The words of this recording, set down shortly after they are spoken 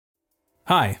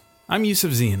Hi, I'm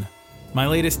Yusuf Zine. My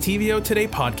latest TVO Today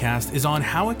podcast is on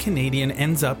how a Canadian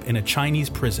ends up in a Chinese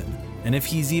prison, and if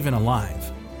he's even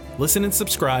alive. Listen and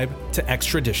subscribe to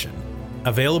Extradition.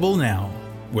 Available now,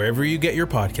 wherever you get your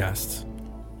podcasts.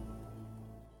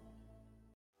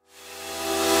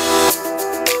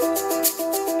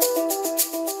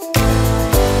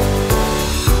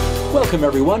 Welcome,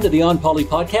 everyone, to the On Poly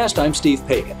podcast. I'm Steve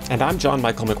Pagan. And I'm John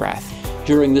Michael McGrath.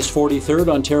 During this 43rd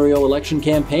Ontario election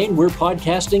campaign, we're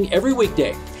podcasting every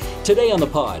weekday. Today on the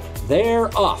pod, they're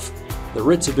off. The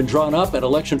writs have been drawn up and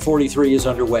Election 43 is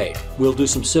underway. We'll do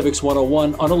some Civics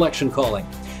 101 on election calling.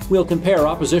 We'll compare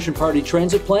opposition party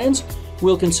transit plans.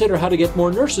 We'll consider how to get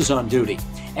more nurses on duty.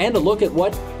 And a look at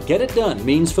what Get It Done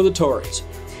means for the Tories.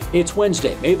 It's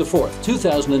Wednesday, May the 4th,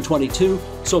 2022,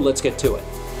 so let's get to it.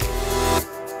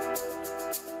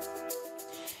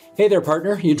 Hey there,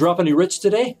 partner. You drop any writs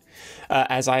today?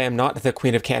 As I am not the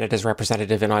Queen of Canada's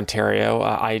representative in Ontario,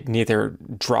 I neither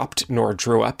dropped nor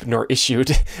drew up nor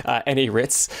issued any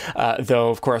writs, though,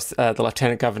 of course, the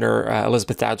Lieutenant Governor,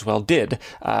 Elizabeth Dowdeswell, did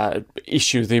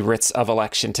issue the writs of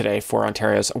election today for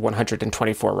Ontario's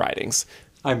 124 ridings.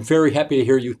 I'm very happy to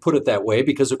hear you put it that way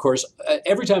because, of course,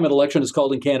 every time an election is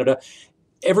called in Canada,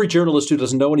 every journalist who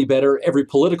doesn't know any better, every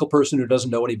political person who doesn't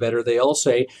know any better, they all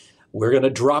say, we're going to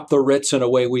drop the writs and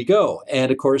away we go.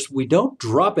 And of course, we don't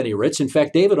drop any writs. In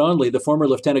fact, David Onley, the former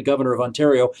Lieutenant Governor of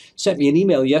Ontario, sent me an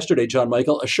email yesterday, John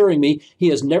Michael, assuring me he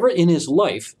has never in his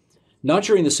life, not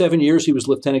during the 7 years he was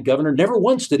Lieutenant Governor, never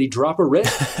once did he drop a writ.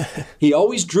 He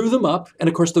always drew them up. And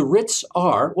of course, the writs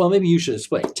are, well, maybe you should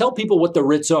explain. Tell people what the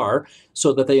writs are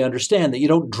so that they understand that you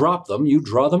don't drop them, you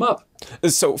draw them up.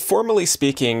 So formally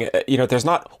speaking, there's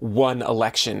not one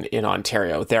election in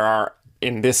Ontario. There are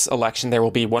In this election, there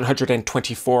will be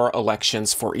 124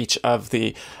 elections for each of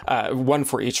the, one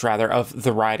for each rather, of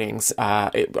the ridings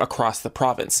across the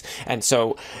province. And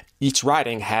so each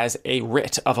riding has a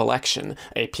writ of election,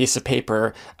 a piece of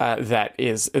paper that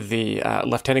is the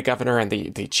Lieutenant Governor and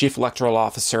the Chief Electoral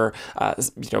Officer,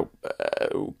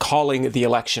 calling the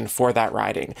election for that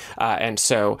riding. And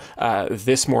so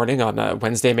this morning on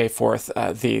Wednesday, May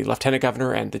 4th, the Lieutenant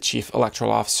Governor and the Chief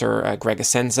Electoral Officer, Greg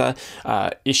Asenza,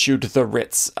 issued the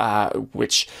writs,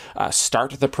 which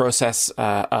start the process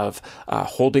of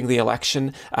holding the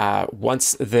election.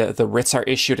 Once the writs are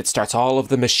issued, it starts all of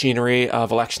the machinery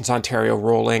of Elections Ontario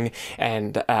rolling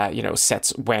and,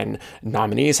 sets when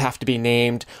nominees have to be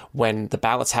named, when the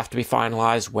ballots have to be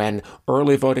finalized, when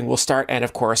early voting will start, and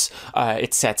of course,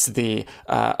 it sets the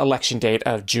election date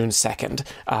of June 2nd,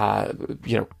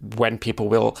 when people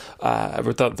will,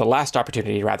 the last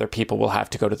opportunity, rather, people will have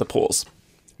to go to the polls.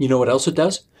 You know what else it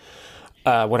does?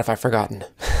 What have I forgotten?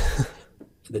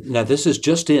 Now, this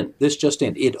just in.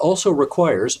 It also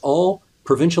requires all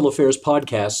Provincial Affairs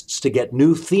podcasts to get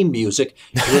new theme music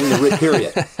during the writ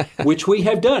period, which we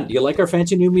have done. Do you like our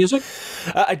fancy new music?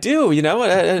 I do.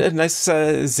 A nice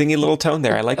zingy little tone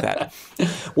there. I like that.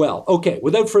 Well, okay.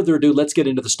 Without further ado, let's get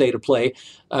into the state of play.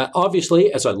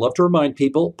 Obviously, as I love to remind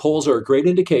people, polls are a great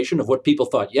indication of what people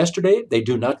thought yesterday. They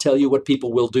do not tell you what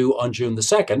people will do on June the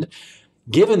 2nd.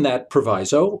 Given that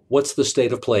proviso, what's the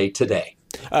state of play today?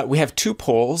 We have two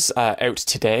polls out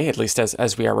today, at least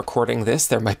as we are recording this.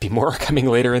 There might be more coming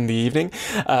later in the evening.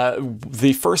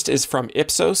 The first is from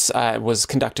Ipsos. It was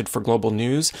conducted for Global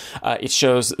News. It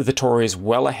shows the Tories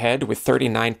well ahead with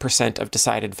 39% of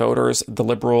decided voters. The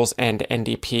Liberals and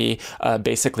NDP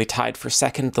basically tied for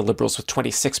second. The Liberals with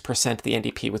 26%, the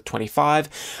NDP with 25%,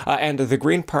 and the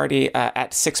Green Party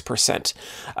at 6%.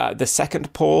 The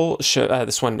second poll,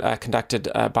 this one conducted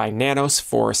by Nanos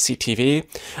for CTV,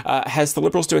 has the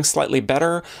Liberals doing slightly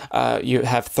better. You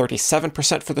have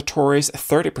 37% for the Tories,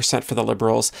 30% for the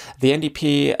Liberals. The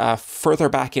NDP further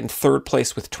back in third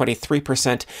place with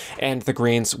 23%, and the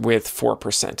Greens with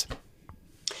 4%.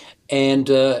 And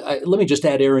let me just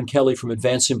add Erin Kelly from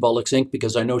Advanced Symbolics Inc.,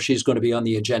 because I know she's going to be on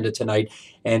the agenda tonight.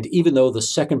 And even though the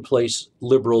second place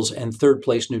Liberals and third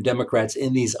place New Democrats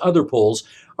in these other polls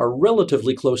are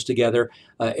relatively close together,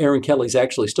 Erin Kelly's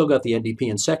actually still got the NDP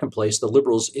in second place, the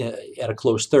Liberals at a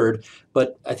close third.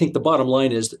 But I think the bottom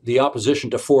line is the opposition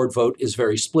to Ford vote is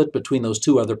very split between those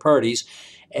two other parties.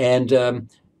 And,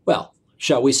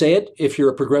 shall we say it? If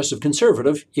you're a progressive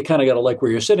conservative, you kind of got to like where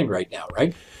you're sitting right now,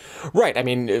 right? Right. I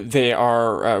mean, they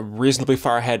are reasonably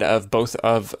far ahead of both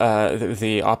of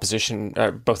the opposition,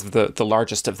 both of the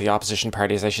largest of the opposition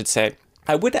parties, I should say.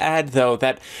 I would add, though,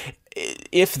 that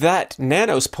if that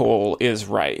Nanos poll is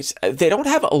right, they don't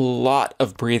have a lot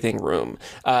of breathing room.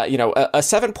 A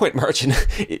 7-point margin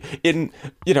in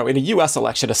a U.S.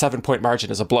 election, a 7-point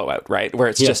margin is a blowout, right? Where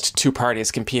it's just two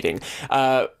parties competing.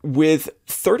 With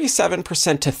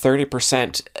 37% to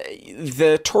 30%,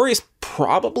 the Tories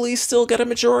probably still get a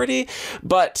majority,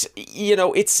 but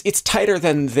it's tighter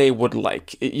than they would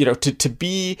like. To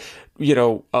be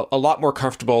a lot more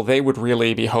comfortable, they would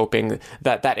really be hoping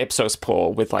that Ipsos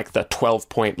poll with like the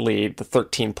 12-point lead, the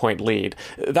 13-point lead,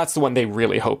 that's the one they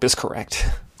really hope is correct.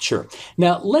 Sure.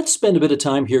 Now, let's spend a bit of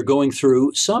time here going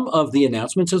through some of the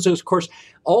announcements. As of course,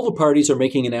 all the parties are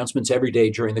making announcements every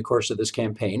day during the course of this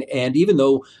campaign. And even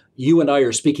though you and I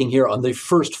are speaking here on the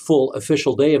first full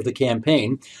official day of the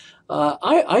campaign,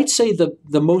 I'd say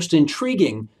the most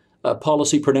intriguing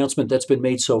policy pronouncement that's been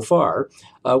made so far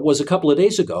was a couple of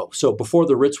days ago, so before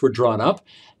the writs were drawn up,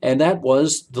 and that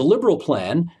was the Liberal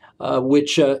plan,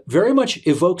 which very much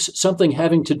evokes something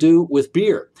having to do with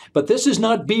beer. But this is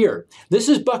not beer. This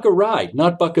is Buck a Ride,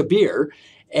 not Buck a Beer.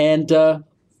 And, the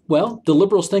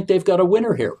Liberals think they've got a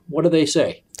winner here. What do they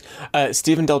say?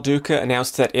 Stephen Del Duca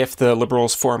announced that if the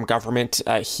Liberals form government,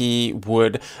 he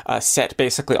would set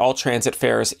basically all transit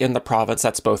fares in the province.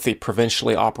 That's both the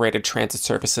provincially operated transit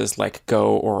services like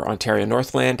GO or Ontario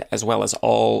Northland, as well as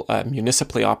all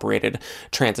municipally operated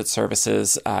transit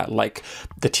services like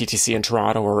the TTC in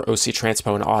Toronto or OC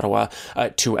Transpo in Ottawa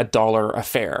to $1 a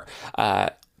fare.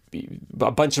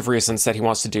 A bunch of reasons that he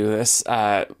wants to do this.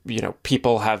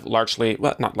 People have largely,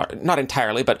 well, not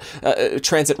entirely, but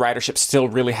transit ridership still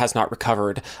really has not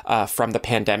recovered from the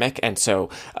pandemic. And so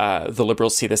the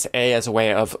Liberals see this, as a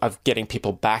way of getting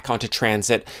people back onto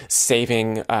transit,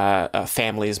 saving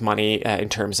families money in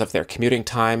terms of their commuting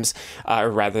times,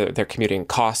 or rather their commuting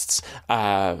costs,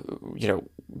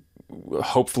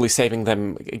 hopefully saving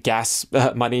them gas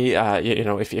money.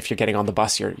 If you're getting on the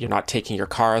bus, you're not taking your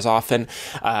car as often.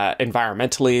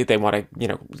 Environmentally, they want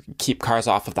to, keep cars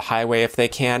off of the highway if they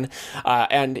can.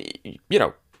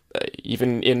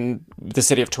 Even in the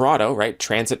city of Toronto, right,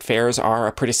 transit fares are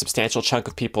a pretty substantial chunk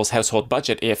of people's household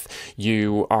budget. If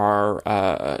you are,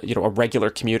 a regular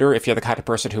commuter, if you're the kind of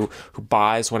person who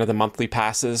buys one of the monthly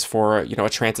passes for, a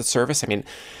transit service. I mean,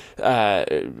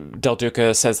 Del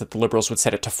Duca says that the Liberals would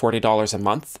set it to $40 a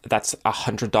month. That's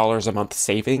 $100 a month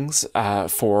savings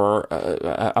for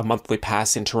a monthly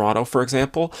pass in Toronto, for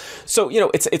example. So,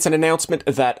 it's an announcement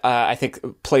that I think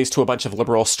plays to a bunch of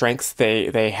Liberal strengths.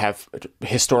 They have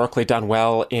historically done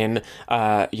well in,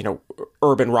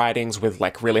 urban ridings with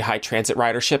like really high transit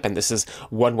ridership, and this is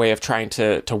one way of trying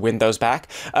to win those back.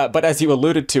 But as you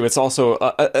alluded to, it's also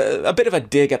a bit of a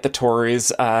dig at the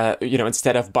Tories.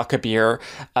 Instead of Buck a Beer,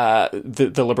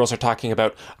 the Liberals are talking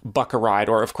about Buck a Ride,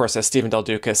 or of course, as Stephen Del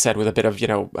Duca said, with a bit of,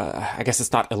 I guess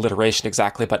it's not alliteration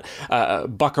exactly, but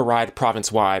Buck a Ride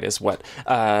province-wide is what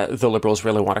the Liberals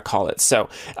really want to call it. So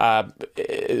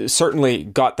certainly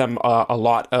got them a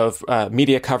lot of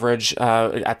media coverage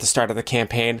at the start of the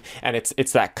campaign, and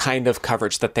it's that kind of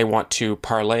coverage that they want to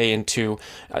parlay into,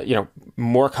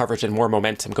 more coverage and more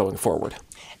momentum going forward.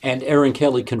 And Erin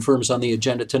Kelly confirms on the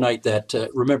agenda tonight that,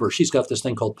 remember, she's got this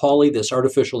thing called Polly, this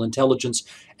artificial intelligence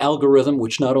algorithm,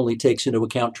 which not only takes into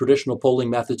account traditional polling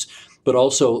methods, but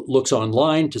also looks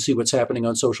online to see what's happening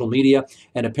on social media.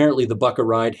 And apparently the Buck a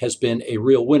Ride has been a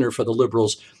real winner for the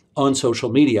Liberals on social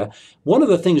media. One of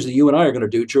the things that you and I are going to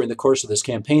do during the course of this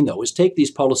campaign, though, is take these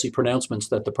policy pronouncements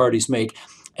that the parties make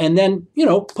and then,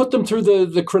 put them through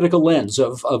the critical lens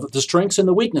of the strengths and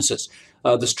the weaknesses.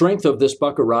 The strength of this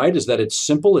Buck a Ride is that it's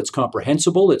simple, it's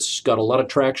comprehensible, it's got a lot of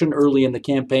traction early in the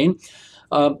campaign.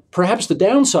 Perhaps the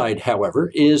downside,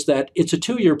 however, is that it's a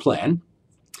 2-year plan,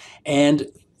 and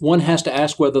one has to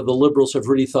ask whether the Liberals have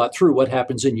really thought through what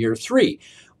happens in year 3.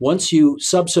 Once you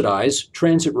subsidize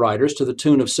transit riders to the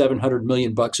tune of $700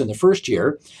 million in the first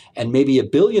year and maybe $1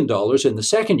 billion in the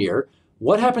second year,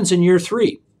 what happens in year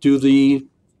 3? Do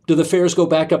the fares go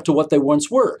back up to what they once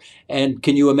were? And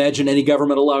can you imagine any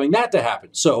government allowing that to happen?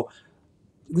 So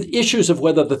the issues of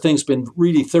whether the thing's been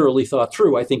really thoroughly thought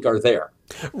through, I think, are there.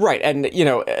 Right. And,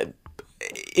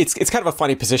 it's kind of a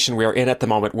funny position we're in at the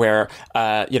moment where,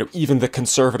 even the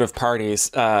Conservative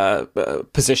Party's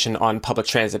position on public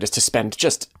transit is to spend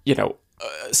just,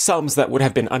 sums that would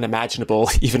have been unimaginable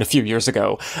even a few years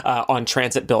ago on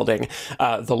transit building.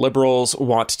 The Liberals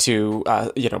want to,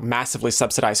 massively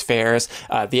subsidize fares.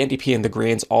 The NDP and the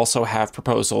Greens also have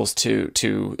proposals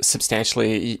to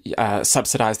substantially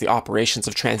subsidize the operations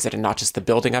of transit and not just the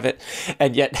building of it.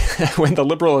 And yet, when the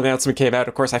Liberal announcement came out,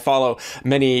 of course, I follow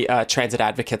many transit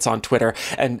advocates on Twitter,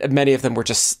 and many of them were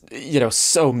just,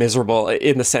 so miserable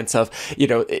in the sense of,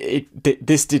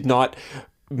 this did not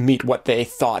meet what they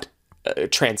thought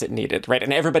transit needed, right?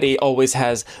 And everybody always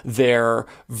has their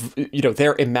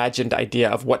imagined idea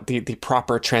of what the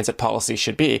proper transit policy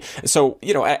should be. So,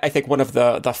 I think one of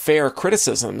the fair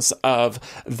criticisms of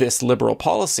this Liberal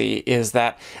policy is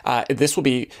that this will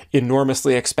be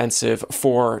enormously expensive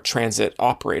for transit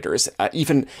operators,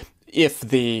 even if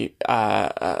the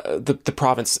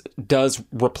province does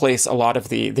replace a lot of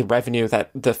the revenue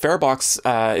that the fare box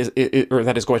or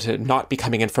that is going to not be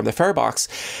coming in from the fare box.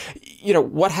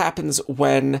 What happens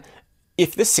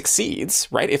if this succeeds,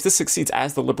 right? If this succeeds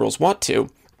as the Liberals want to,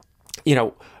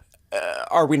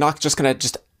 are we not just going to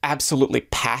just absolutely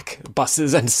pack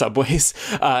buses and subways?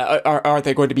 Are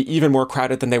they going to be even more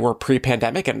crowded than they were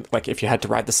pre-pandemic? And like, if you had to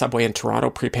ride the subway in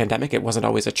Toronto pre-pandemic, it wasn't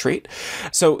always a treat.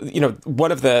 So,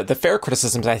 one of the fair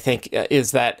criticisms, I think,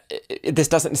 is that this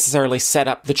doesn't necessarily set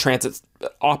up the transit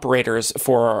operators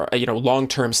for,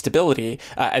 long-term stability.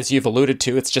 As you've alluded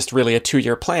to, it's just really a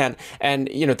 2-year plan. And,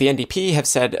 the NDP have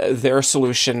said their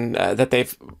solution that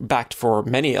they've backed for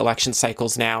many election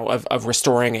cycles now of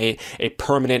restoring a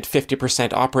permanent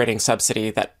 50% operating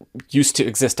subsidy that used to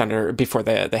exist before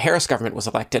the Harris government was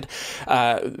elected.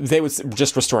 They would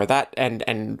just restore that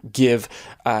and give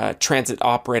transit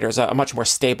operators a much more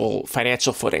stable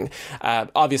financial footing.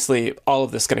 Obviously, all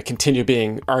of this is going to continue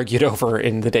being argued over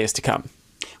in the days to come.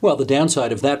 Well, the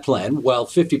downside of that plan, while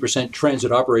 50%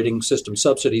 transit operating system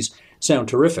subsidies sound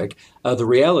terrific, the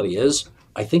reality is,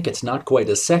 I think it's not quite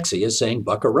as sexy as saying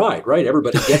buck a ride, right?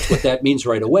 Everybody gets what that means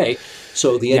right away.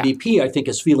 So the NDP, I think,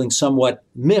 is feeling somewhat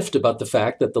miffed about the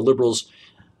fact that the Liberals,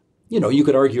 you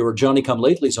could argue, are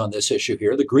Johnny-come-latelys on this issue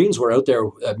here. The Greens were out there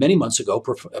many months ago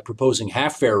proposing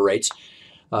half fare rates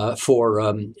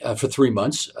for 3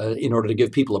 months in order to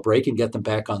give people a break and get them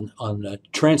back on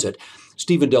transit.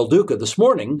 Stephen Del Duca this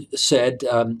morning said,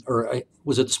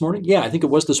 was it this morning? Yeah, I think it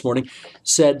was this morning,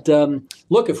 said,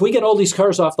 look, if we get all these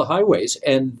cars off the highways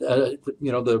and,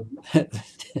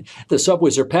 the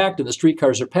subways are packed and the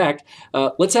streetcars are packed,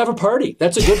 let's have a party.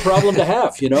 That's a good problem to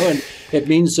have, and it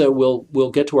means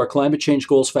we'll get to our climate change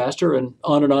goals faster and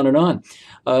on and on and on.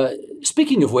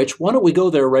 Speaking of which, why don't we go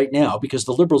there right now? Because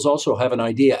the Liberals also have an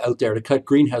idea out there to cut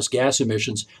greenhouse gas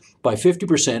emissions by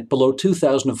 50% below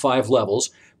 2005 levels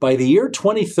by the year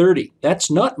 2030. That's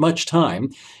not much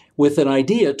time, with an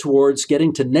idea towards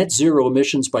getting to net zero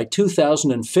emissions by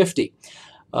 2050.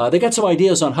 They got some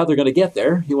ideas on how they're going to get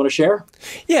there. You want to share?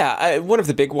 Yeah, one of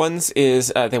the big ones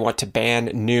is they want to ban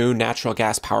new natural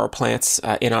gas power plants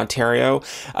in Ontario.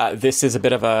 This is a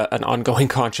bit of an ongoing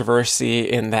controversy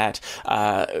in that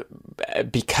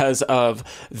because of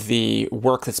the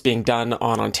work that's being done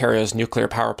on Ontario's nuclear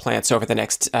power plants over the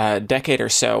next decade or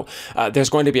so, there's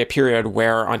going to be a period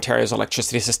where Ontario's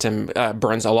electricity system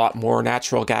burns a lot more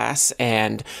natural gas,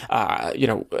 and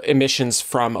emissions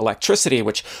from electricity,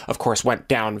 which of course went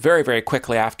down very, very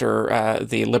quickly after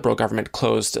the Liberal government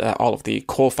closed all of the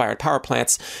coal-fired power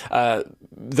plants.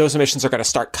 Those emissions are going to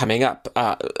start coming up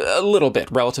a little bit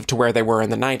relative to where they were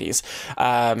in the 90s.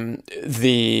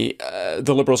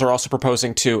 The Liberals are also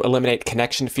proposing to eliminate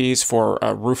connection fees for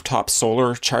rooftop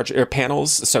solar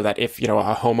panels, so that if a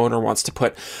homeowner wants to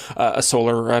put a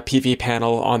solar PV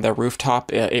panel on their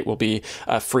rooftop, it will be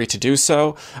free to do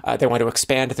so. They want to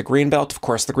expand the Greenbelt. Of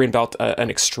course, the Greenbelt,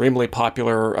 an extremely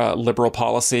popular Liberal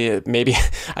policy. Maybe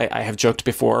I have joked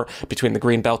before, between the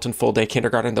Greenbelt and full-day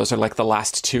kindergarten, those are like the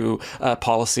last two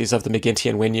policies of the McGuinty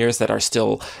and Wynne years that are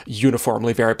still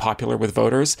uniformly very popular with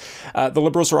voters. The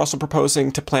Liberals are also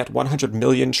proposing to plant 100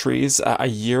 million trees a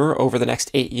year over the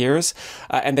next 8 years,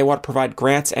 and they want to provide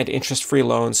grants and interest-free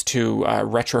loans to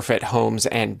retrofit homes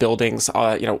and buildings.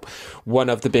 One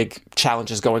of the big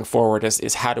challenges going forward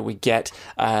is how do we get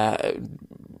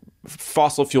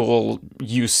fossil fuel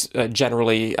use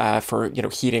generally for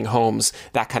heating homes,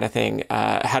 that kind of thing.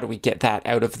 How do we get that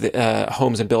out of the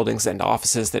homes and buildings and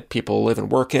offices that people live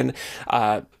and work in?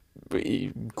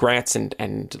 Grants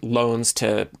and loans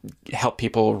to help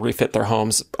people refit their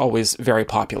homes, always very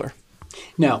popular.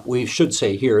 Now, we should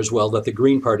say here as well that the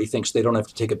Green Party thinks they don't have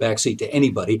to take a backseat to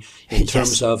anybody in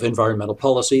terms of environmental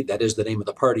policy. That is the name of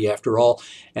the party, after all.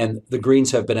 And the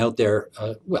Greens have been out there,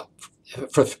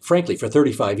 frankly, for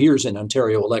 35 years in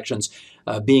Ontario elections,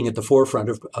 being at the forefront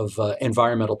of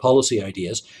environmental policy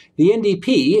ideas. The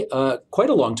NDP, quite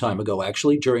a long time ago,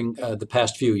 actually, during the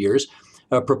past few years,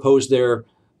 proposed their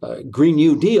Green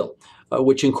New Deal,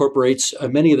 which incorporates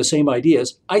many of the same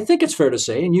ideas. I think it's fair to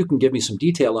say, and you can give me some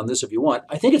detail on this if you want,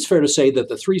 I think it's fair to say that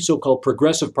the three so-called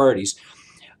progressive parties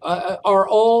are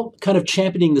all kind of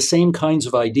championing the same kinds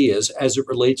of ideas as it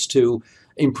relates to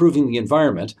improving the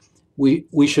environment.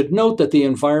 We should note that the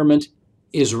environment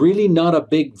is really not a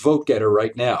big vote getter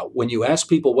right now. When you ask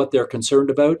people what they're concerned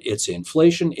about, it's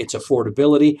inflation, it's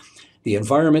affordability. The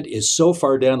environment is so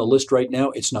far down the list right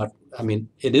now. It's not, I mean,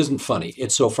 it isn't funny.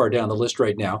 It's so far down the list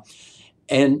right now.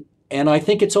 And I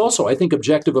think it's also, I think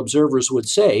objective observers would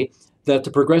say that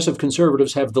the progressive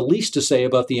conservatives have the least to say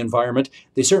about the environment.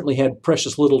 They certainly had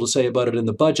precious little to say about it in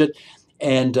the budget.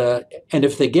 And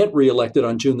if they get reelected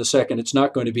on June the 2nd, it's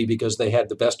not going to be because they had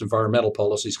the best environmental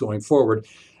policies going forward.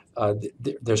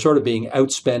 They're sort of being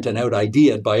outspent and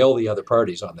out-ideaed by all the other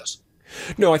parties on this.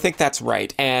 No, I think that's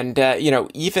right. And,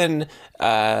 even,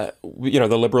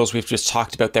 the Liberals, we've just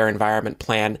talked about their environment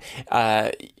plan.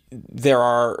 There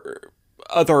are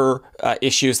other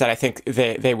issues that I think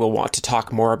they will want to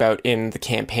talk more about in the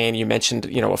campaign. You mentioned,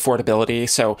 affordability.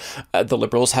 So the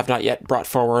Liberals have not yet brought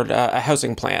forward a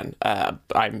housing plan.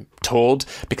 I'm told,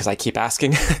 because I keep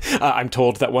asking, I'm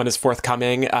told that one is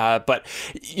forthcoming. But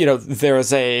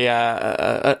there's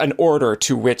an order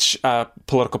to which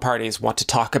political parties want to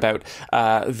talk about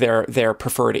their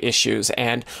preferred issues.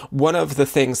 And one of the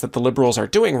things that the Liberals are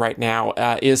doing right now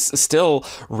is still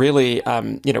really,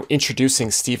 introducing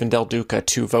Stephen Del Duca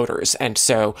to voters. And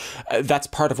so that's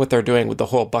part of what they're doing with the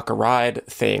whole Buck a Ride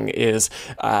thing is,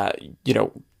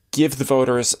 give the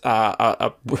voters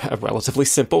a relatively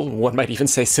simple, one might even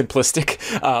say simplistic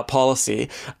policy,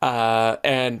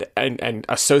 and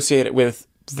associate it with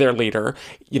their leader,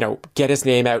 get his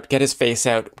name out, get his face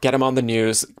out, get him on the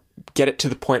news, get it to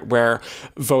the point where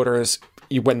voters,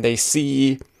 when they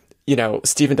see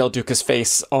Stephen Del Duca's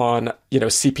face on,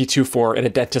 CP24 in a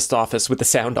dentist's office with the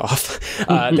sound off,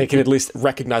 they can at least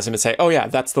recognize him and say, oh yeah,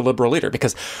 that's the Liberal leader.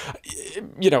 Because,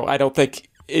 I don't think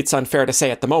it's unfair to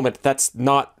say at the moment that's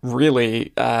not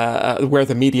really where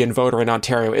the median voter in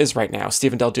Ontario is right now.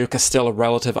 Stephen Del Duca is still a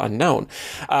relative unknown.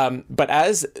 But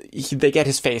as they get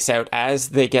his face out, as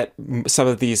they get some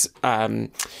of these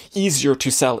easier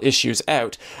to sell issues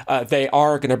out, they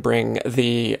are going to bring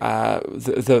the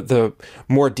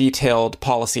more detailed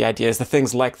policy ideas, the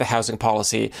things like the housing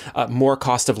policy, more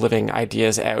cost of living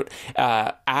ideas out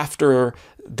after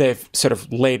they've sort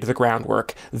of laid the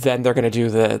groundwork. Then they're going to do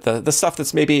the stuff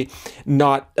that's maybe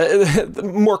not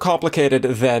more complicated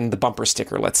than the bumper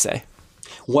sticker, let's say.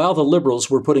 While the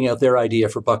Liberals were putting out their idea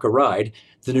for Buck a Ride,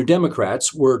 the New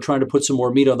Democrats were trying to put some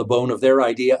more meat on the bone of their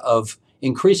idea of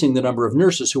increasing the number of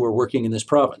nurses who are working in this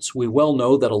province. We well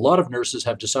know that a lot of nurses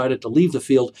have decided to leave the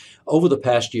field over the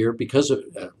past year because of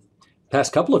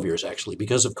past couple of years, actually,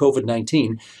 because of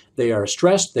COVID-19. They are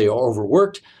stressed, they are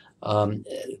overworked.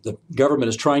 The government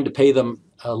is trying to pay them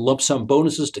lump sum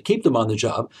bonuses to keep them on the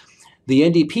job. The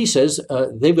NDP says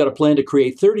they've got a plan to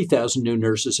create 30,000 new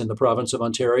nurses in the province of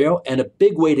Ontario, and a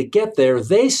big way to get there,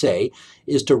 they say,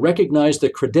 is to recognize the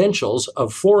credentials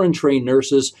of foreign-trained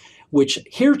nurses, which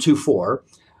heretofore,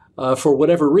 for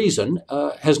whatever reason,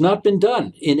 has not been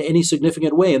done in any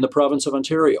significant way in the province of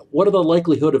Ontario. What are the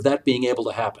likelihood of that being able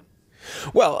to happen?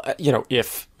 Well,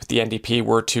 if the NDP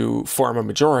were to form a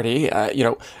majority,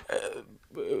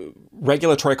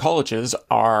 regulatory colleges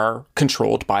are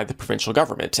controlled by the provincial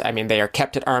government. I mean, they are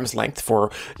kept at arm's length for,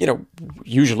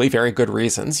 usually very good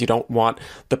reasons. You don't want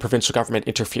the provincial government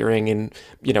interfering in,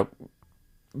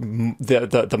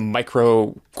 the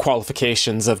micro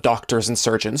qualifications of doctors and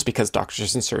surgeons, because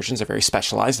doctors and surgeons are very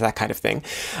specialized, that kind of thing.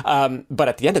 But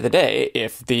at the end of the day,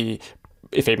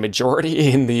 if a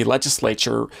majority in the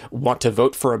legislature want to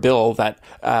vote for a bill that,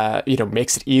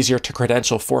 makes it easier to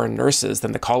credential foreign nurses,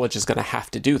 then the college is going to have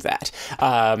to do that.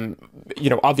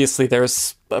 Obviously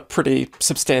there's a pretty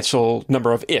substantial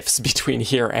number of ifs between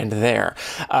here and there.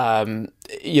 The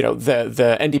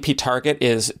NDP target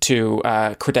is to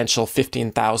credential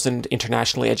 15,000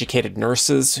 internationally educated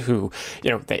nurses who,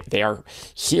 they are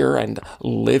here and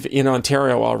live in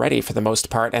Ontario already for the most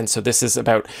part. And so this is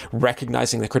about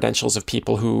recognizing the credentials of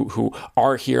people who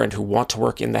are here and who want to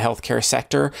work in the healthcare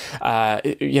sector.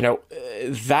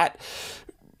 That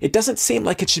it doesn't seem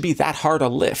like it should be that hard a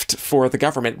lift for the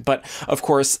government. But of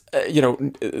course,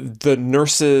 the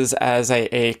nurses as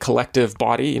a collective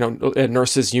body,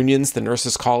 nurses unions, the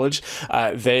nurses college,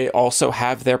 they also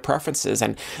have their preferences.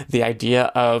 And the idea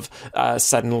of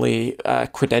suddenly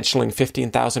credentialing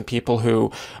 15,000 people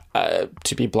who,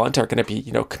 to be blunt, are going to be,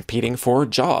 competing for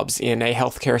jobs in a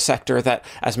healthcare sector that,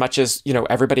 as much as,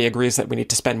 everybody agrees that we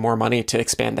need to spend more money to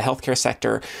expand the healthcare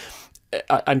sector,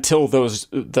 until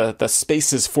the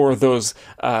spaces for those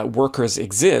workers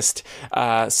exist,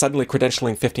 suddenly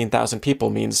credentialing 15,000 people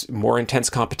means more intense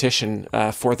competition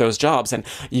for those jobs. And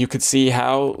you could see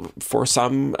how for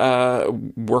some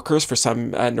workers, for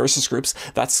some nurses groups,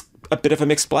 that's a bit of a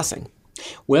mixed blessing.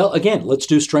 Well, again, let's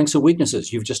do strengths and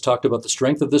weaknesses. You've just talked about the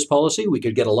strength of this policy. We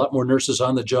could get a lot more nurses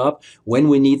on the job when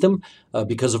we need them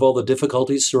because of all the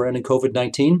difficulties surrounding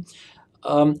COVID-19.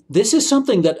 This is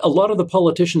something that a lot of the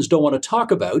politicians don't want to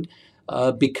talk about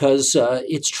because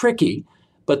it's tricky.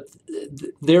 But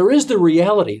there is the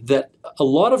reality that a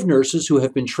lot of nurses who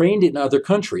have been trained in other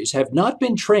countries have not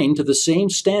been trained to the same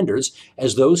standards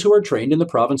as those who are trained in the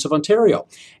province of Ontario.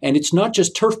 And it's not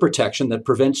just turf protection that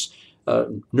prevents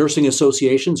nursing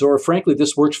associations, or frankly,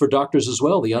 this works for doctors as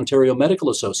well, the Ontario Medical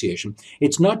Association.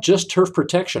 It's not just turf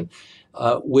protection,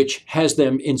 which has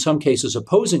them in some cases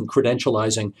opposing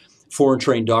credentializing foreign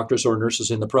trained doctors or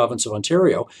nurses in the province of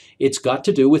Ontario. It's got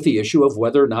to do with the issue of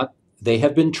whether or not they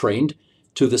have been trained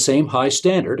to the same high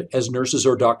standard as nurses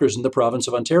or doctors in the province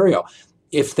of Ontario.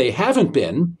 If they haven't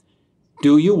been,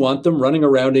 do you want them running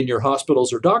around in your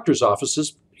hospitals or doctors'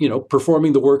 offices,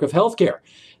 performing the work of healthcare?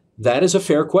 That is a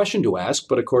fair question to ask,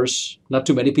 but of course, not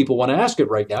too many people want to ask it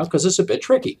right now because it's a bit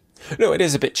tricky. No, it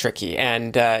is a bit tricky.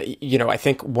 And, I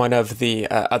think one of the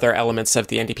other elements of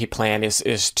the NDP plan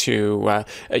is to,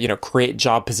 create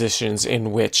job positions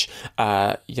in which,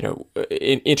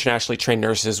 internationally trained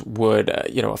nurses would,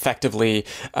 effectively,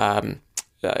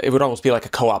 it would almost be like a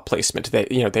co-op placement.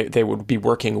 They would be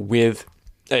working with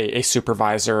a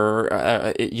supervisor,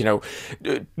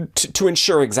 to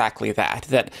ensure exactly that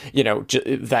that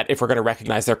if we're going to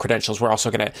recognize their credentials, we're also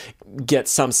going to get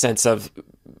some sense of,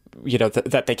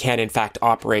 that they can in fact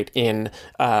operate in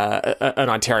an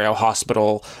Ontario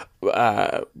hospital,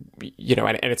 and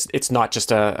it's not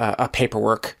just a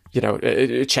paperwork,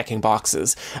 checking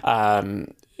boxes.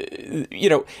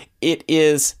 It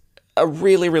is a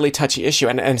really, really touchy issue.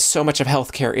 And so much of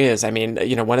healthcare is. I mean,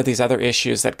 one of these other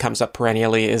issues that comes up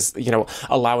perennially is,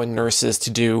 allowing nurses to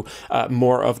do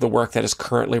more of the work that is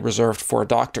currently reserved for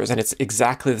doctors. And it's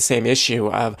exactly the same issue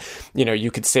of, you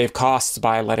could save costs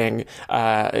by letting,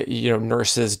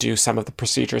 nurses do some of the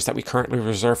procedures that we currently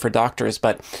reserve for doctors.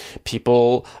 But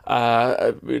people,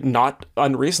 not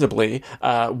unreasonably,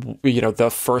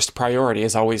 the first priority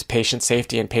is always patient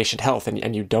safety and patient health.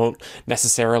 And you don't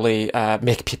necessarily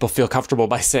make people feel comfortable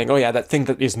by saying, oh yeah, that thing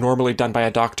that is normally done by a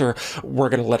doctor, we're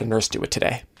going to let a nurse do it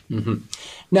today. Mm-hmm.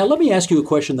 Now, let me ask you a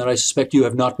question that I suspect you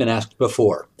have not been asked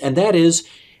before. And that is,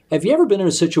 have you ever been in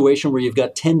a situation where you've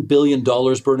got $10 billion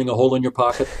burning a hole in your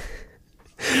pocket?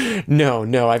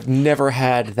 No, I've never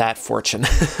had that fortune.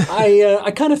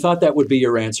 I kind of thought that would be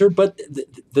your answer, but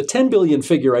the 10 billion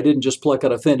figure I didn't just pluck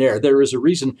out of thin air. There is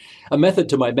a method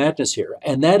to my madness here,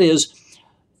 and that is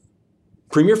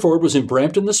Premier Ford was in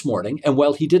Brampton this morning, and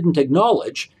while he didn't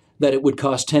acknowledge that it would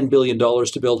cost $10 billion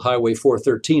to build Highway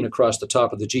 413 across the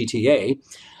top of the GTA,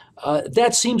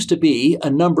 that seems to be a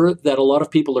number that a lot of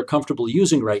people are comfortable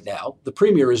using right now. The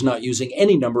Premier is not using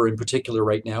any number in particular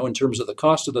right now in terms of the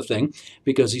cost of the thing,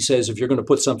 because he says if you're going to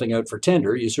put something out for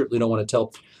tender, you certainly don't want to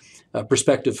tell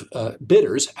prospective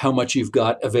bidders how much you've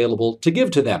got available to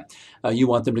give to them. You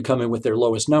want them to come in with their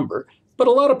lowest number. But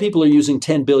a lot of people are using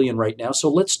 $10 billion right now, so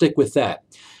let's stick with that.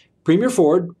 Premier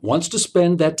Ford wants to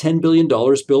spend that $10 billion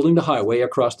building the highway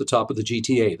across the top of the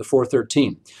GTA, the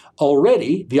 413.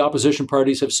 Already, the opposition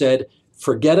parties have said,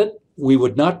 forget it, we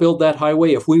would not build that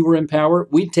highway if we were in power.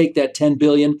 We'd take that $10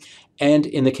 billion. And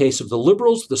in the case of the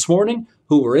Liberals this morning,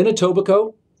 who were in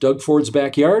Etobicoke, Doug Ford's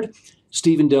backyard,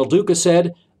 Stephen Del Duca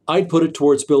said, I'd put it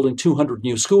towards building 200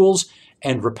 new schools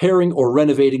and repairing or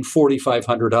renovating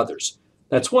 4,500 others.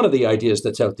 That's one of the ideas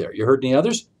that's out there. You heard any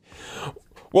others?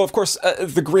 Well, of course,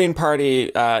 the Green Party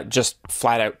just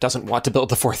flat out doesn't want to build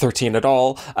the 413 at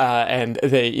all, and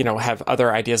they, have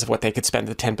other ideas of what they could spend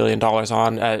the $10 billion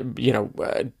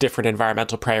on. Different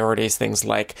environmental priorities, things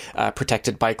like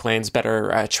protected bike lanes,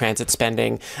 better transit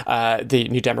spending. The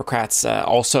New Democrats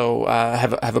also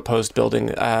have opposed building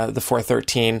the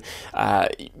 413.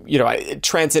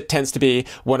 Transit tends to be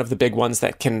one of the big ones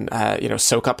that can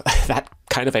soak up that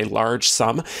kind of a large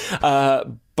sum.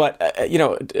 But,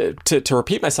 to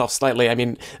repeat myself slightly, I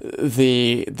mean,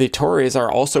 the Tories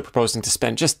are also proposing to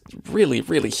spend just really,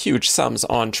 really huge sums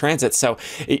on transit. So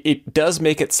it does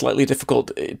make it slightly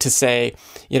difficult to say,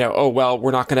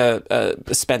 we're not going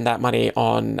to spend that money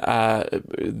on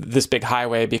this big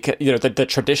highway because, the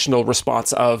traditional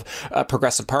response of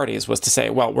progressive parties was to say,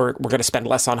 well, we're going to spend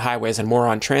less on highways and more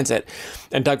on transit.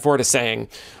 And Doug Ford is saying,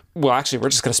 well, actually, we're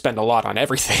just going to spend a lot on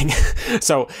everything.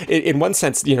 So in one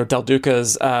sense, Del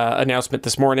Duca's announcement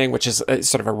this morning, which is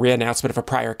sort of a re-announcement of a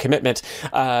prior commitment,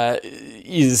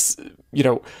 is,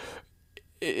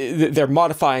 they're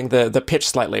modifying the pitch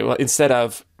slightly. Well, instead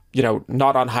of,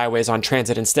 not on highways, on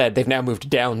transit instead, they've now moved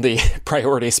down the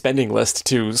priority spending list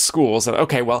to schools. And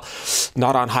okay, well,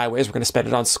 not on highways, we're going to spend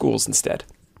it on schools instead.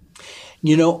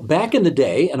 Back in the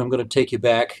day, and I'm going to take you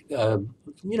back,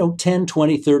 10,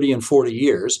 20, 30, and 40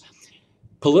 years,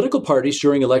 political parties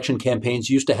during election campaigns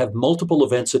used to have multiple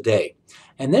events a day.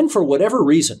 And then for whatever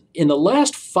reason, in the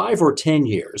last 5 or 10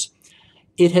 years,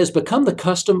 it has become the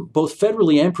custom, both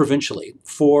federally and provincially,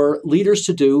 for leaders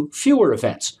to do fewer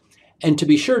events. And to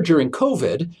be sure, during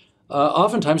COVID,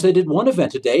 oftentimes they did one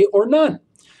event a day or none.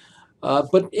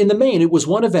 But in the main, it was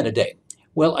one event a day.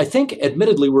 Well, I think,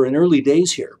 admittedly, we're in early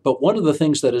days here, but one of the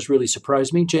things that has really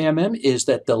surprised me, JMM, is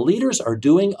that the leaders are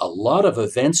doing a lot of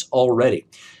events already.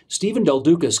 Stephen Del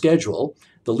Duca's schedule,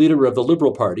 the leader of the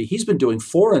Liberal Party, he's been doing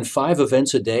 4 and 5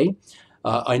 events a day.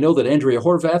 I know that Andrea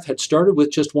Horwath had started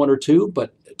with just 1 or 2,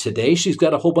 but today she's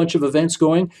got a whole bunch of events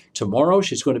going. Tomorrow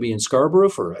she's going to be in Scarborough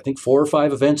for, I think, 4 or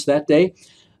 5 events that day.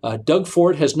 Doug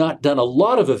Ford has not done a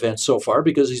lot of events so far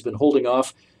because he's been holding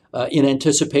off in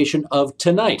anticipation of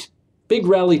tonight. Big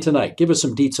rally tonight. Give us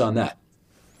some deets on that.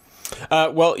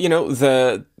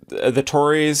 The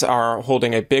Tories are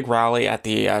holding a big rally at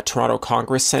the Toronto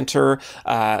Congress Centre.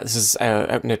 This is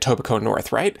out in Etobicoke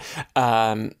North, right?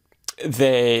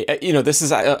 This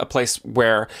is a place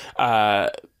where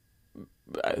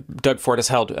Doug Ford has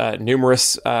held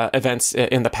numerous events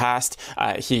in the past.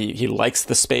 He likes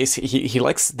the space. He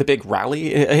likes the big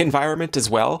rally environment as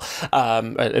well.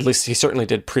 At least he certainly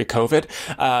did pre-COVID.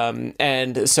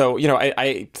 And so,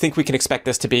 I think we can expect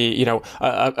this to be,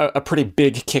 a pretty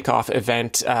big kickoff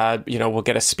event. We'll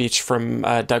get a speech from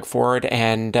Doug Ford,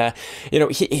 and the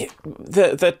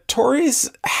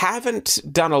Tories haven't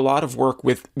done a lot of work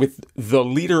with the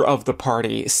leader of the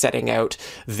party setting out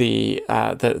the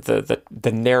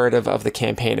narrative of the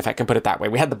campaign, if I can put it that way.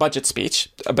 We had the budget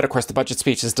speech, but of course the budget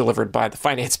speech is delivered by the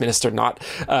finance minister, not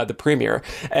the premier.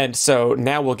 And so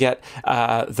now we'll get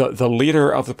the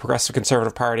leader of the Progressive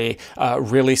Conservative Party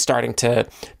really starting to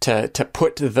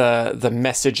put the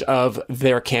message of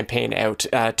their campaign out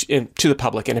to the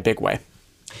public in a big way.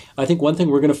 I think one thing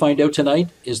we're going to find out tonight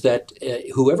is that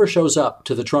whoever shows up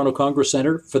to the Toronto Congress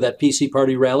Centre for that PC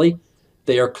party rally,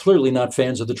 they are clearly not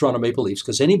fans of the Toronto Maple Leafs,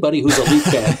 because anybody who's a Leaf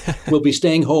fan will be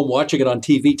staying home watching it on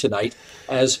TV tonight,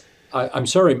 as, I'm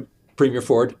sorry, Premier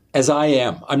Ford, as I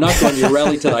am. I'm not going to your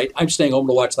rally tonight. I'm staying home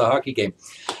to watch the hockey game.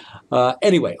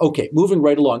 Anyway, okay, moving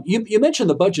right along. You mentioned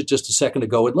the budget just a second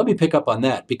ago, and let me pick up on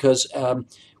that, because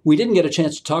we didn't get a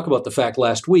chance to talk about the fact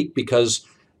last week because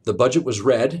the budget was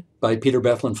read by Peter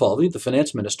Bethlenfalvy, the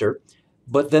finance minister,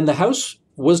 but then the House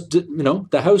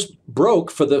the House broke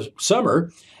for the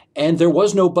summer, and there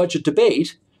was no budget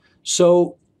debate.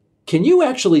 So can you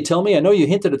actually tell me, I know you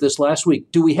hinted at this last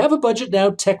week, do we have a budget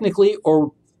now technically,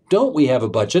 or don't we have a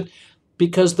budget?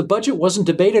 Because the budget wasn't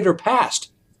debated or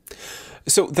passed.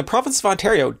 So the province of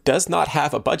Ontario does not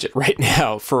have a budget right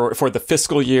now for the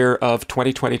fiscal year of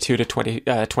 2022 to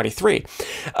 2023.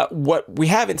 What we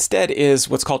have instead is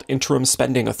what's called interim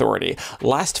spending authority.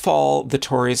 Last fall, the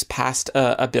Tories passed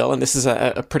a bill, and this is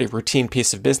a pretty routine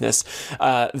piece of business,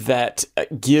 that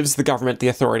gives the government the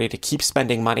authority to keep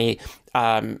spending money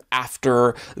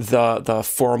after the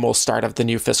formal start of the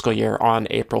new fiscal year on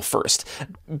April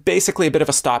 1st. Basically a bit of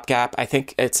a stopgap. I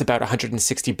think it's about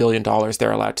 $160 billion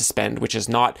they're allowed to spend, which is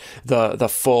not the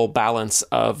full balance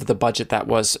of the budget that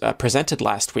was presented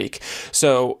last week.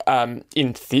 So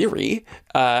in theory,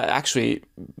 actually,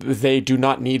 they do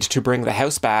not need to bring the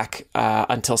House back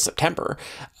until September,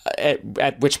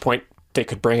 at which point they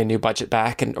could bring a new budget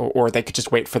back, or they could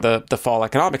just wait for the fall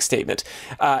economic statement.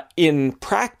 In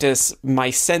practice,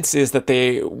 my sense is that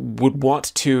they would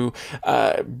want to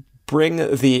bring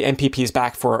the MPPs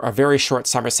back for a very short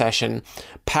summer session,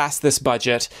 pass this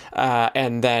budget,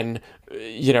 and then,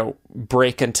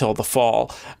 break until the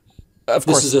fall. Of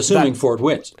course, this is assuming Ford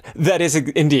wins. That is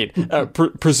indeed,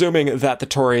 presuming that the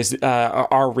Tories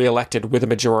are reelected with a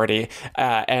majority,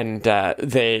 and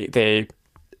they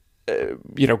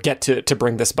get to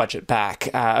bring this budget back.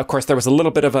 Of course, there was a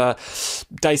little bit of a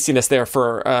diciness there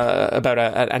for about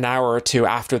an hour or two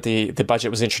after the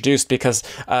budget was introduced, because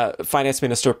Finance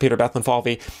Minister Peter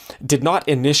Bethlenfalvy did not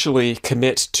initially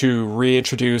commit to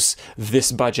reintroduce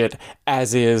this budget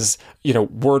as is,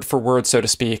 word for word, so to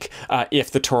speak,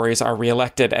 if the Tories are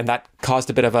reelected, and that caused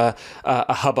a bit of a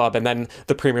hubbub. And then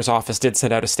the Premier's office did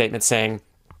send out a statement saying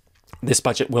this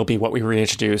budget will be what we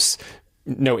reintroduce,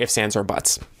 no ifs, ands, or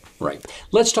buts. Right.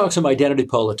 Let's talk some identity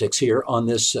politics here on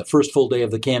this first full day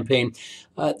of the campaign.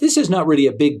 This is not really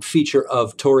a big feature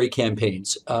of Tory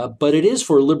campaigns, but it is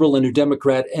for Liberal and New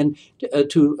Democrat, and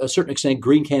to a certain extent,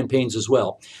 Green campaigns as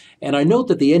well. And I note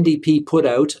that the NDP put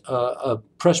out a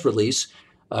press release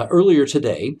earlier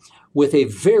today with a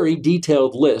very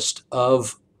detailed list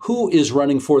of who is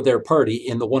running for their party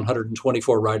in the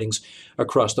 124 ridings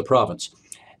across the province.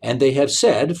 And they have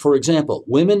said, for example,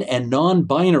 women and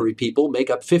non-binary people make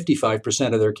up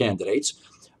 55% of their candidates.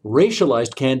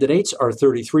 Racialized candidates are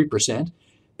 33%.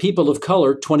 People of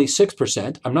color,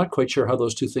 26%. I'm not quite sure how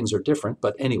those two things are different,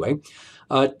 but anyway.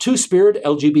 Two-spirit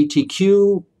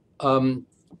LGBTQ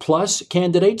plus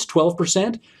candidates,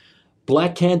 12%.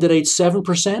 Black candidates,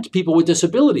 7%. People with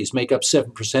disabilities make up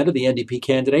 7% of the NDP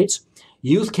candidates.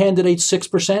 Youth candidates,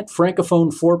 6%.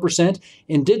 Francophone, 4%.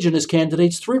 Indigenous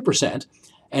candidates, 3%.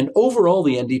 And overall,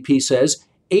 the NDP says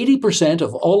 80%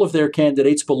 of all of their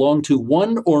candidates belong to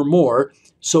one or more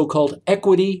so-called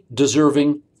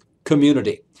equity-deserving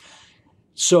community.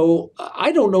 So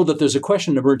I don't know that there's a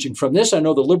question emerging from this. I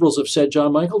know the Liberals have said,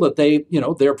 John Michael, that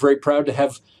they're very proud to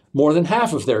have more than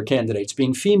half of their candidates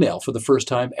being female for the first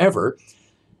time ever.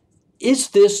 Is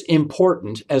this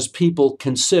important as people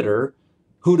consider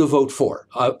who to vote for?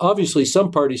 Obviously,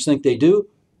 some parties think they do.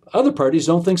 Other parties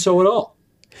don't think so at all.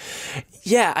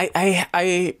 Yeah,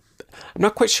 I'm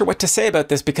not quite sure what to say about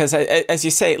this because, as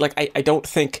you say, I don't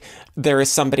think there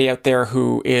is somebody out there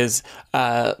who is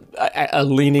a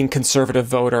leaning conservative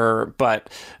voter, but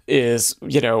is,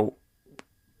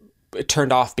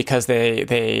 turned off because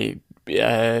they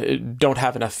don't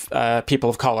have enough people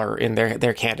of color in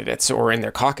their candidates or in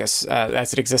their caucus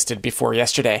as it existed before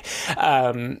yesterday.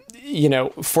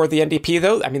 For the NDP,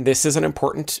 though, I mean, this is an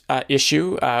important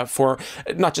issue for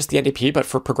not just the NDP, but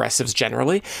for progressives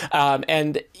generally.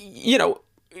 And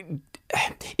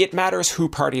it matters who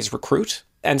parties recruit.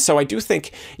 And so I do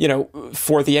think,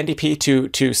 for the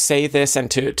NDP to say this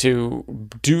and to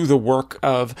do the work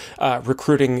of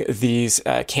recruiting these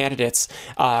candidates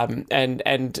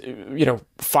and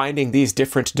finding these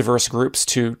different diverse groups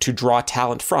to draw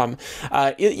talent from,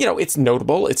 it's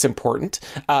notable, it's important,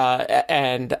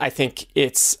 and I think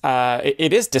it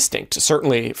is distinct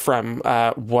certainly from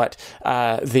what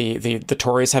the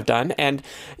Tories have done, and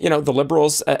the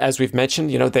Liberals, as we've mentioned,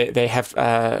 they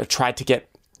have tried to get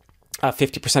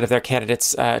 50% of their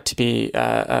candidates to be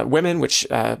women, which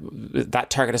that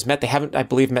target is met. They haven't, I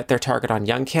believe, met their target on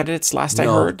young candidates last I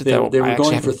heard. They were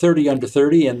going for 30 under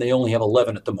 30, and they only have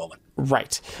 11 at the moment.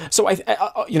 Right. So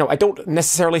I don't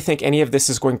necessarily think any of this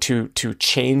is going to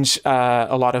change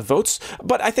a lot of votes,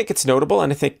 but I think it's notable,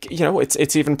 and I think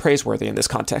it's even praiseworthy in this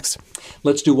context.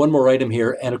 Let's do one more item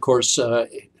here, and of course.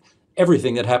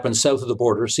 Everything that happens south of the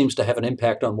border seems to have an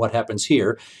impact on what happens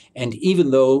here. And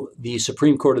even though the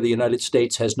Supreme Court of the United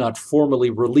States has not formally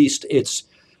released its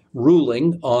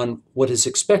ruling on what is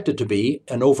expected to be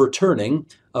an overturning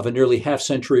of a nearly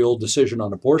half-century-old decision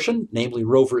on abortion, namely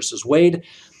Roe versus Wade,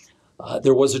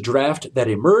 there was a draft that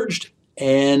emerged,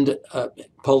 and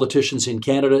politicians in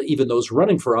Canada, even those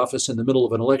running for office in the middle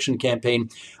of an election campaign,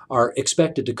 are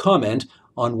expected to comment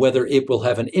on whether it will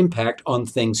have an impact on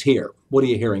things here. What are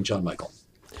you hearing, John Michael?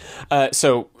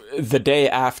 So the day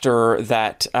after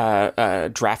that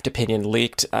draft opinion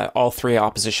leaked, all three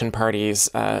opposition parties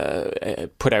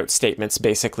put out statements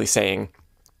basically saying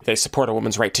they support a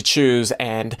woman's right to choose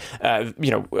and,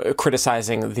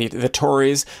 criticizing the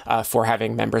Tories for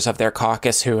having members of their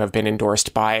caucus who have been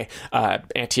endorsed by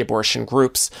anti-abortion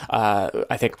groups.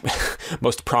 I think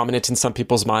most prominent in some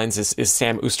people's minds is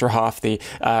Sam Oosterhoff, the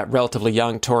relatively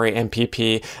young Tory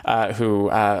MPP who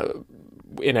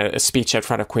in a speech out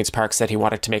front of Queen's Park said he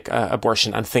wanted to make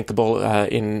abortion unthinkable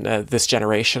in this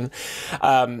generation.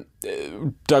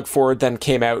 Doug Ford then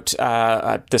came out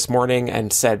this morning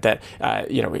and said that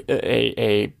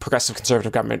a progressive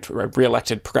conservative government, a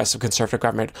re-elected progressive conservative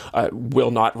government,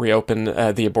 will not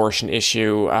reopen the abortion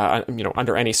issue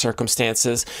under any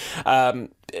circumstances.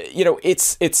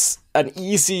 It's an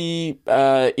easy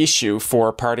issue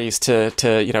for parties to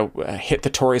hit the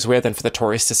Tories with, and for the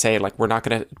Tories to say, we're not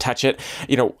going to touch it.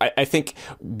 I think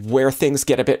where things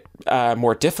get a bit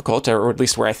more difficult, or at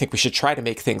least where I think we should try to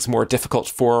make things more difficult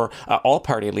for all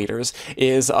party leaders,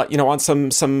 is on some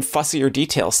fussier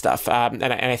detail stuff. And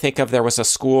I think there was a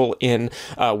school in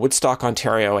Woodstock,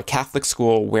 Ontario, a Catholic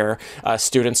school, where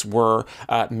students were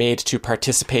made to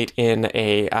participate in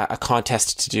a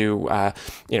contest to do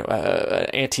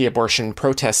anti-abortion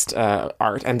protest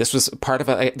art, and this was part of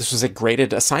this was a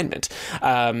graded assignment.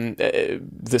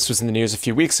 This was in the news a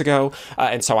few weeks ago,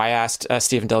 and so I asked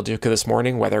Stephen Del Duca this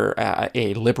morning whether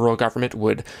a Liberal government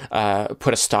would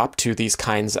put a stop to these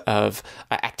kinds of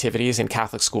activities in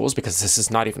Catholic schools, because this is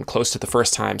not even close to the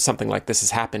first time something like this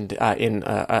has happened in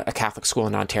a Catholic school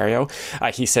in Ontario.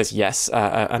 He says yes,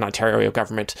 an Ontario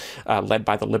government led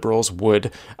by the Liberals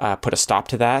would put a stop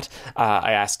to that.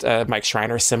 I asked Mike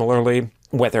Schreiner similarly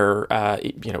whether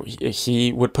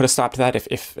he would put a stop to that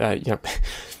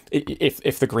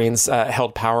if the Greens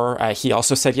held power. He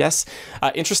also said yes.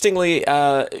 Interestingly,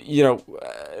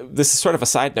 this is sort of a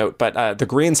side note, but the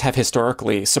Greens have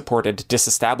historically supported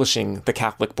disestablishing the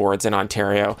Catholic boards in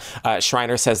Ontario.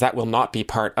 Schreiner says that will not be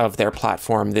part of their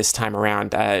platform this time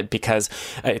around because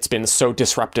it's been so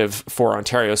disruptive for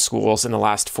Ontario schools in the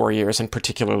last 4 years, and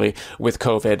particularly with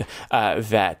COVID,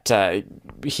 that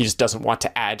he just doesn't want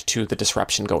to add to the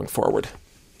disruption going forward.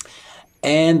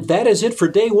 And that is it for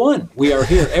day one. We are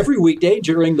here every weekday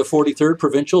during the 43rd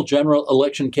Provincial General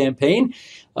Election Campaign.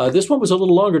 This one was a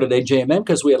little longer today, JMM,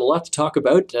 because we had a lot to talk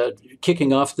about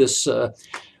kicking off this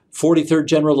 43rd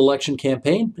General Election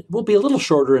Campaign. It will be a little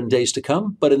shorter in days to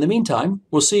come, but in the meantime,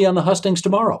 we'll see you on the hustings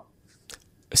tomorrow.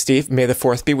 Steve, may the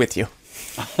 4th be with you.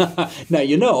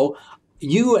 Now,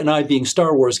 you and I being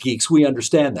Star Wars geeks, we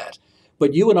understand that.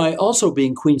 But you and I also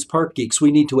being Queen's Park geeks,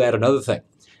 we need to add another thing.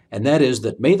 And that is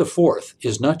that May the 4th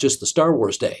is not just the Star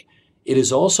Wars Day. It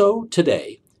is also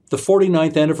today the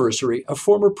 49th anniversary of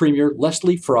former Premier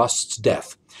Leslie Frost's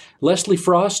death. Leslie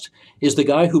Frost is the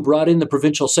guy who brought in the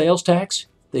provincial sales tax.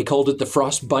 They called it the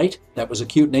Frost Bite. That was a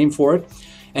cute name for it.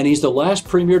 And he's the last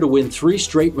premier to win 3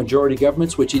 straight majority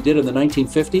governments, which he did in the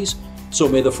 1950s. So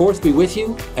may the 4th be with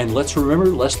you, and let's remember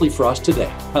Leslie Frost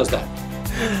today. How's that?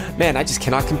 Man, I just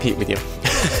cannot compete with you.